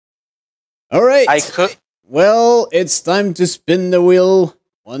Alright. I could. Well, it's time to spin the wheel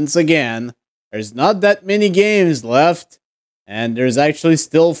once again. There's not that many games left, and there's actually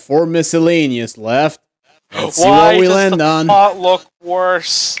still 4 miscellaneous left. Let's see what we land on. Why does the plot look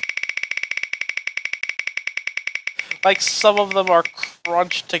worse? Like some of them are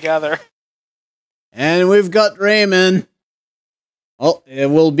crunched together. And we've got Rayman. Well, it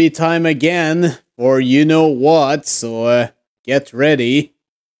will be time again for you know what, so get ready.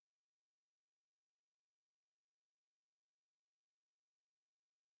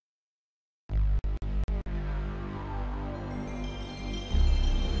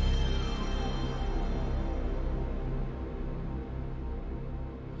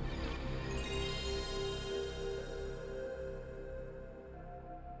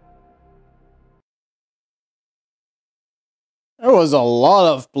 There was a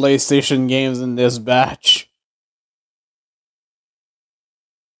lot of PlayStation games in this batch.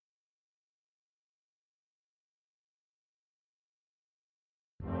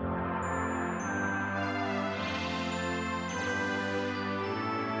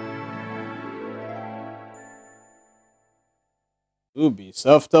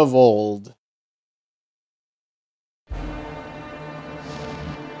 Ubisoft of old.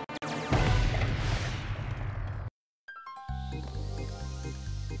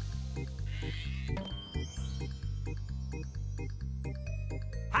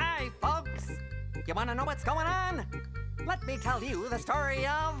 Hi, folks! You want to know what's going on? Let me tell you the story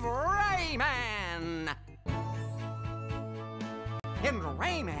of Rayman! In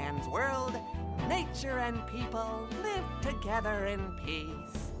Rayman's world, nature and people live together in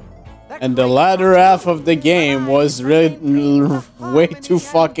peace. And the latter half of the game was really way too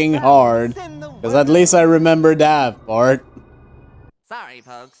fucking hard. Because at least I remember that part. Sorry,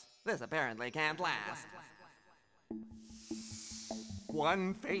 folks. This apparently can't last.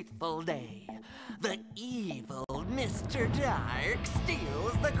 One fateful day, the evil Mr. Dark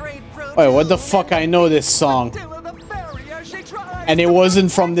steals the great protein. Wait, what the fuck? I know this song. And it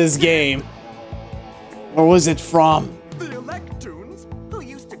wasn't from this game. Where was it from? The Electoons, who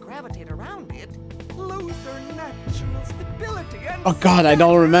used to gravitate around it, lose their natural stability and Oh god, I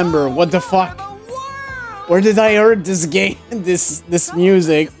don't remember. What the fuck? Where did I hear this game? This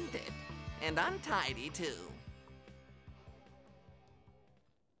music? And untidy too.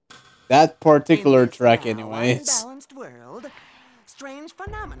 That particular track, anyways. World, strange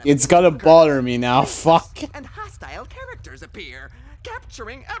phenomena. It's gotta bother me now. Fuck. And hostile characters appear,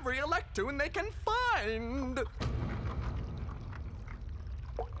 capturing every Electoon they can find.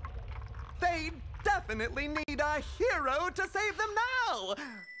 They definitely need a hero to save them now.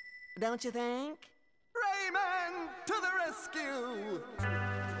 Don't you think? Rayman to the rescue!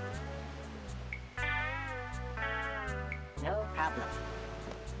 No problem.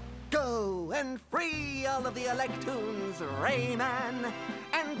 Go and free all of the Electoons, Rayman,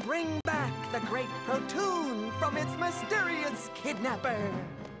 and bring back the great Protoon from its mysterious kidnapper.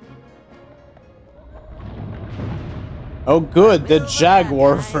 Oh good, the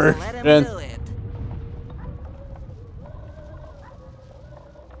Jaguar version.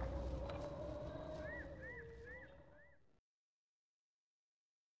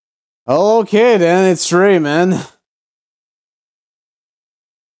 Okay then, it's Rayman.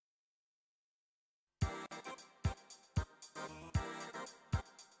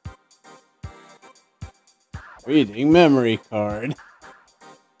 Reading memory card.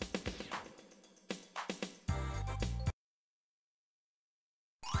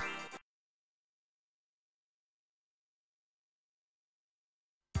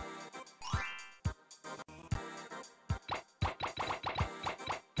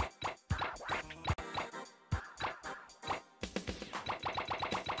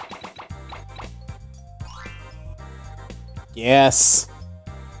 Yes.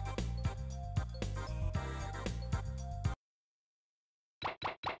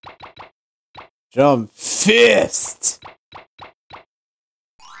 Jump fist.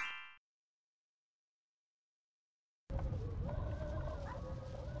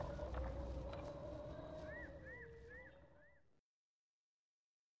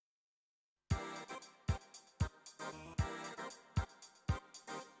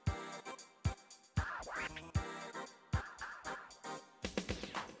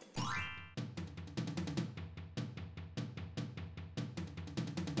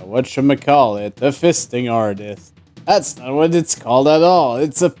 Whatchamacallit, the fisting artist. That's not what it's called at all.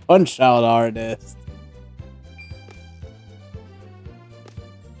 It's a punch-out artist.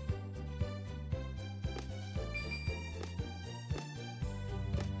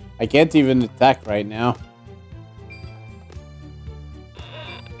 I can't even attack right now.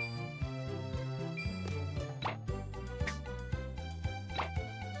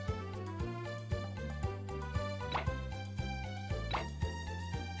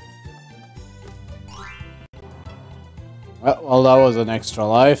 Well, that was an extra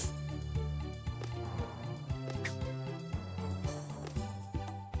life.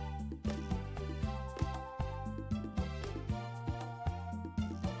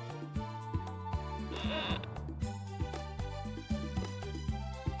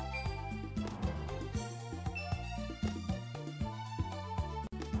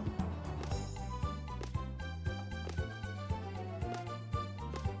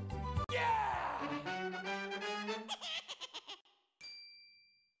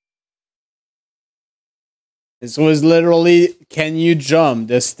 This was literally, can you jump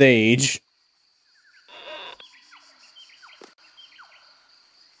the stage?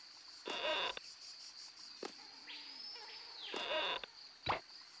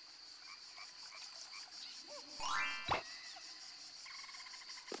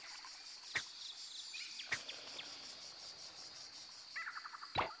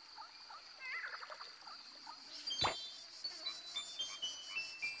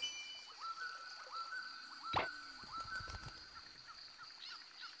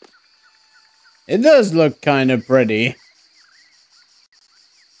 It does look kind of pretty.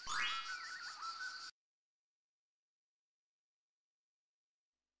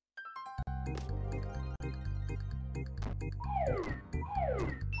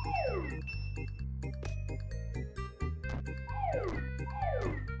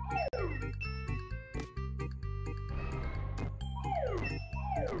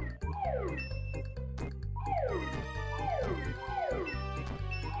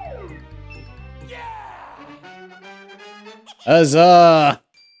 Huzzah!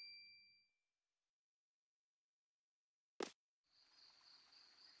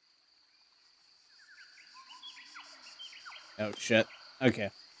 Oh shit.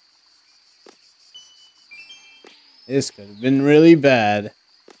 Okay. This could have been really bad.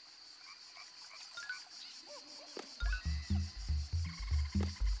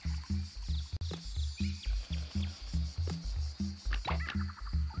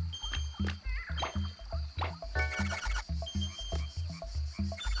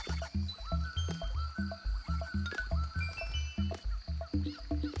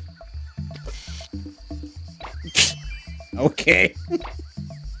 Okay.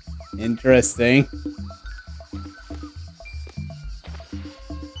 Interesting.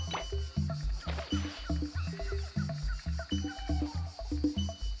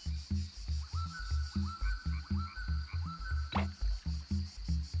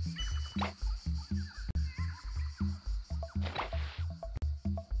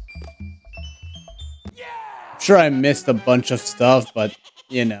 I'm sure I missed a bunch of stuff, but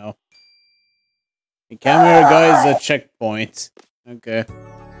you know. The camera guy is a checkpoint. Okay.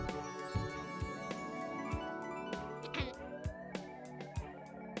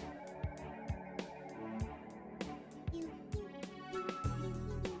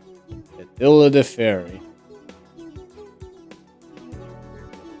 Attila the Fairy.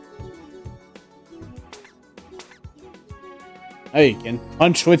 Oh, you can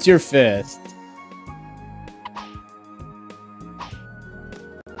punch with your fist.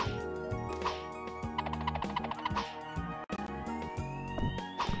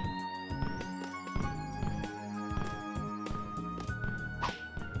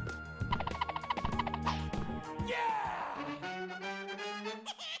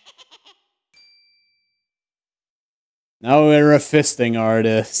 Now we're a fisting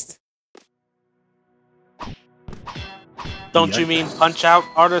artist. Don't you mean punch out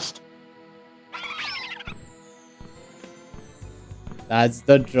artist? That's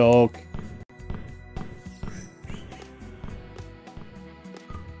the joke.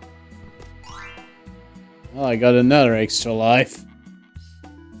 Well, I got another extra life.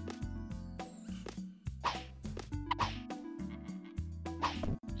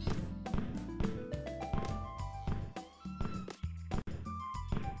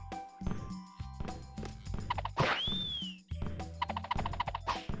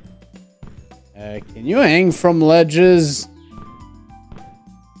 Can you hang from ledges?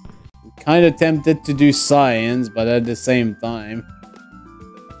 I'm kind of tempted to do science, but at the same time.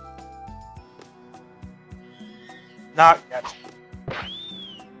 Not yet.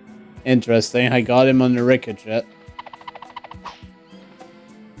 Interesting, I got him on the ricochet.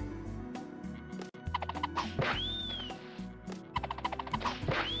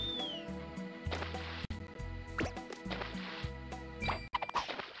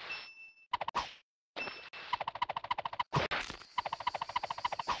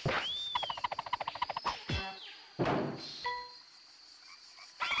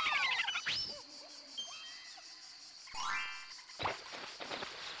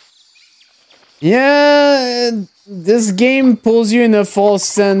 Yeah, this game pulls you in a false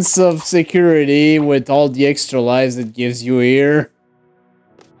sense of security with all the extra lives it gives you here.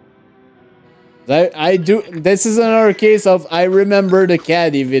 I do. This is another case of I remember the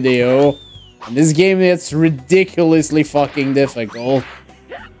caddy video. And this game gets ridiculously fucking difficult.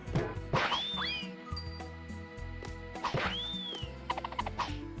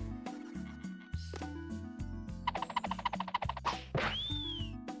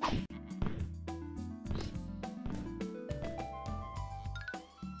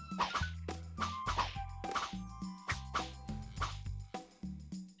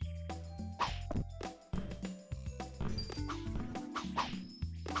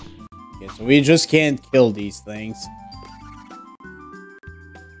 So we just can't kill these things.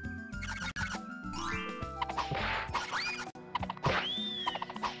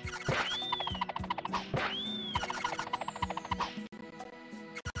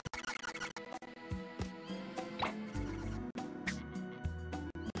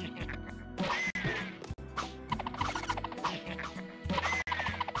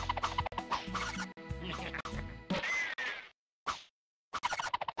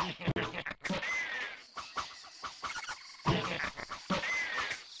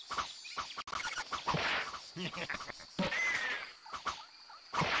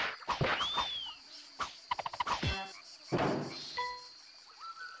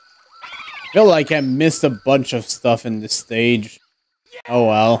 I feel like I missed a bunch of stuff in this stage. Oh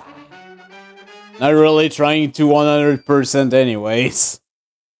well. Not really trying to 100% anyways.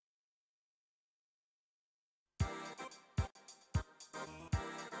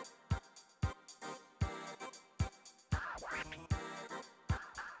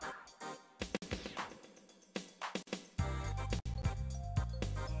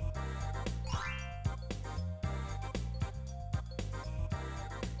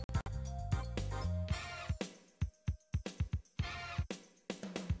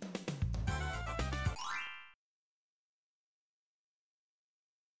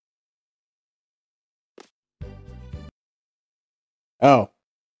 Oh.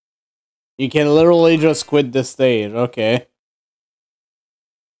 You can literally just quit the stage, okay.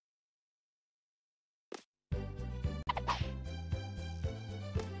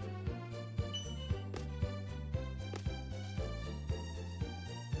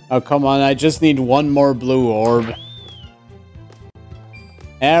 Oh, come on, I just need one more blue orb.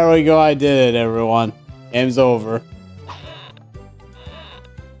 There we go, I did it, everyone. Game's over.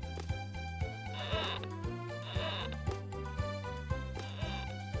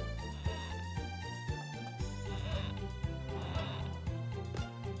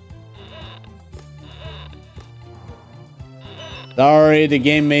 Sorry, the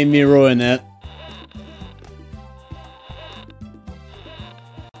game made me ruin it.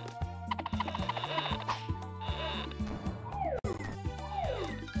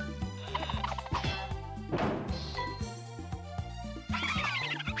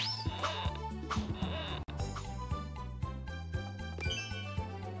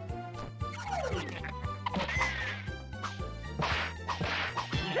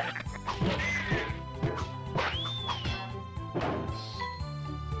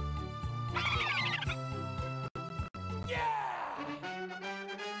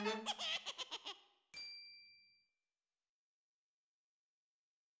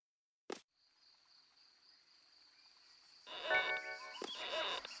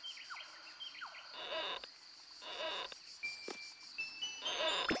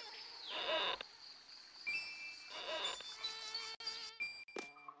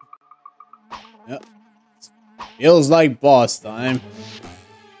 Yep. Feels like boss time.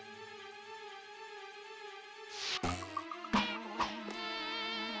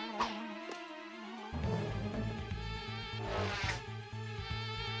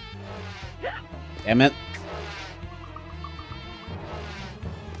 Damn it.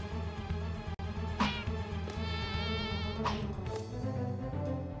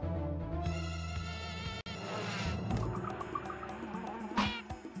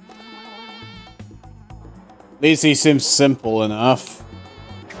 At least he seems simple enough.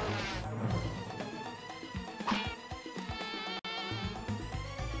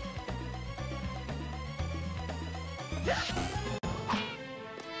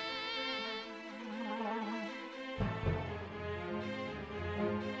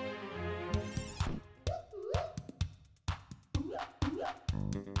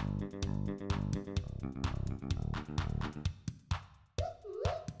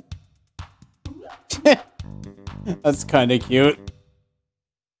 That's kind of cute.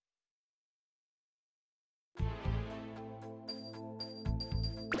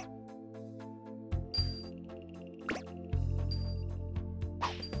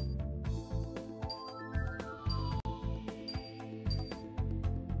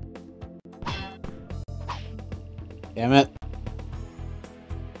 Damn it.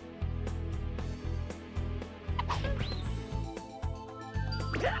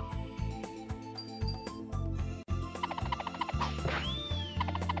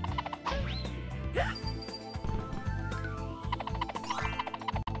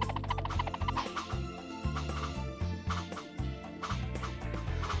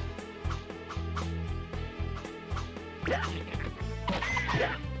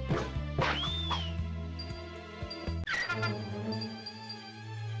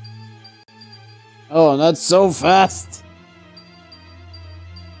 Oh, not so fast.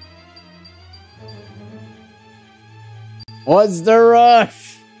 What's the rush?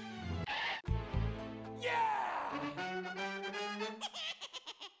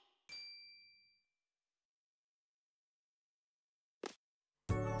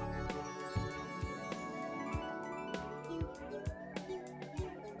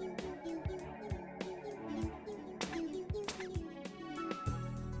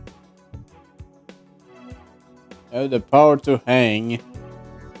 I have the power to hang.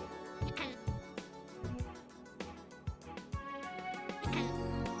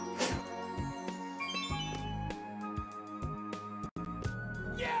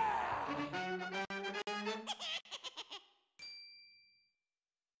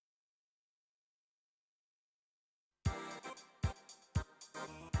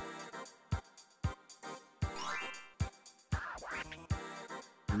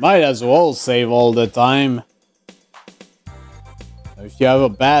 Might as well save all the time. If you have a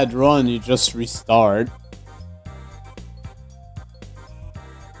bad run, you just restart.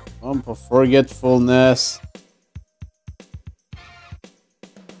 For forgetfulness.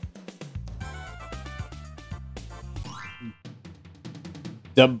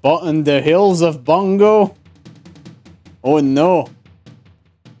 The hills of Bongo? Oh no.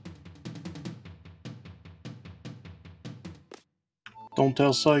 Don't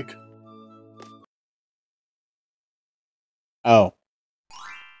tell Psych. Oh.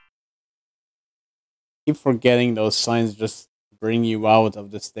 Keep forgetting those signs just bring you out of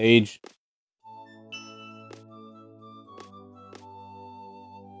the stage.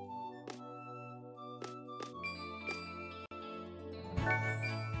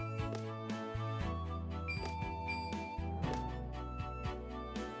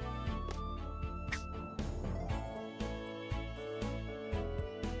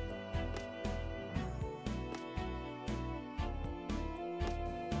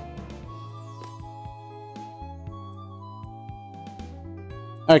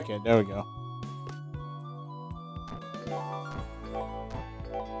 Okay, there we go.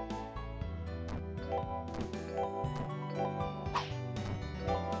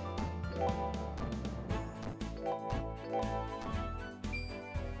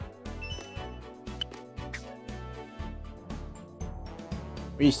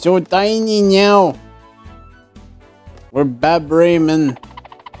 We're so tiny now. We're Bab Rayman.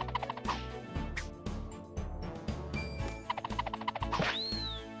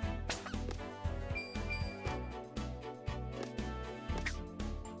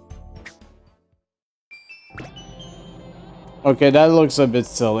 Okay, that looks a bit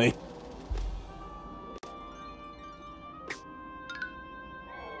silly.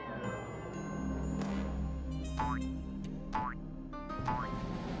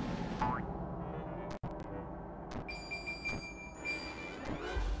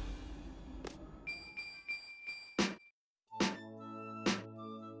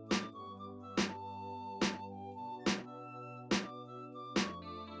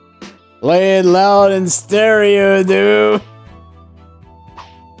 Play it loud in stereo, dude.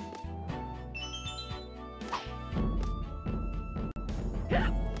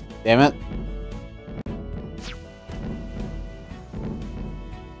 Damn it.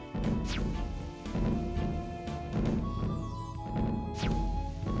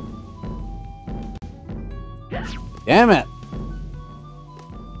 Damn it.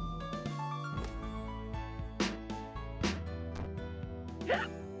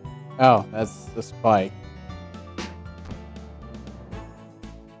 Oh, that's the spike.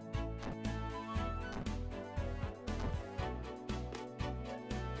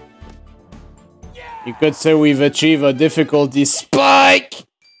 You could say we've achieved a difficulty spike!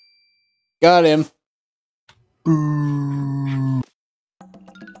 Got him.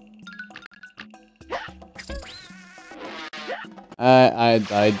 I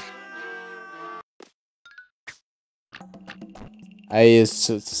died. I is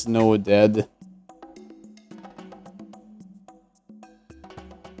snow dead.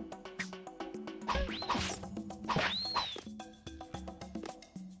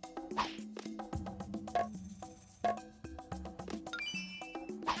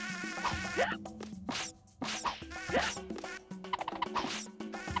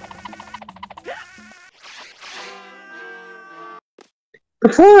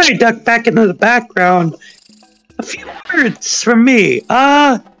 Before I duck back into the background, a few words from me.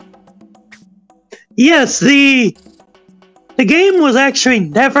 Yes, the game was actually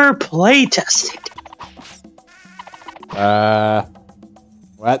never play tested.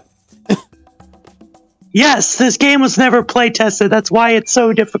 What? Yes, this game was never play tested. That's why it's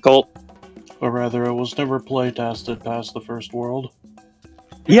so difficult. Or rather, it was never play tested past the first world.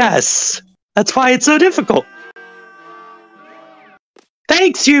 Yes, that's why it's so difficult.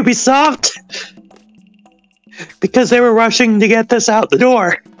 Thanks, Ubisoft! Because they were rushing to get this out the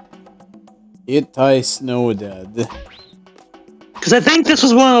door. I Snow Dead. Because I think this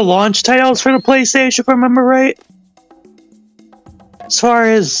was one of the launch titles for the PlayStation, if I remember right. As far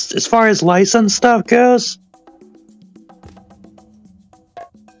as license stuff goes.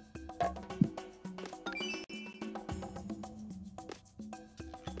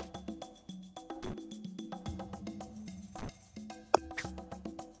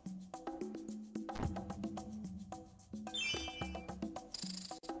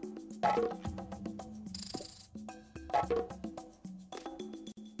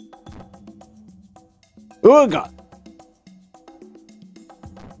 Oh god.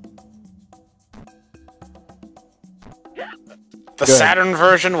 The Good. Saturn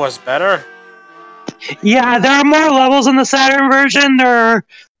version was better. Yeah, there are more levels in the Saturn version. There are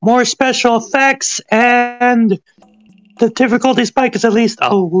more special effects, and the difficulty spike is at least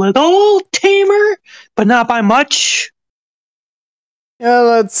a little tamer, but not by much. Yeah,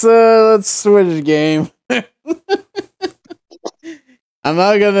 let's switch game. I'm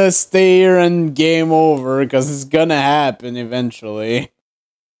not gonna stay here and game over because it's gonna happen eventually.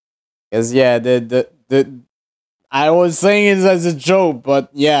 Cause yeah, I was saying it as a joke,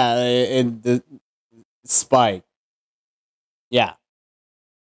 but yeah, the spike. Yeah.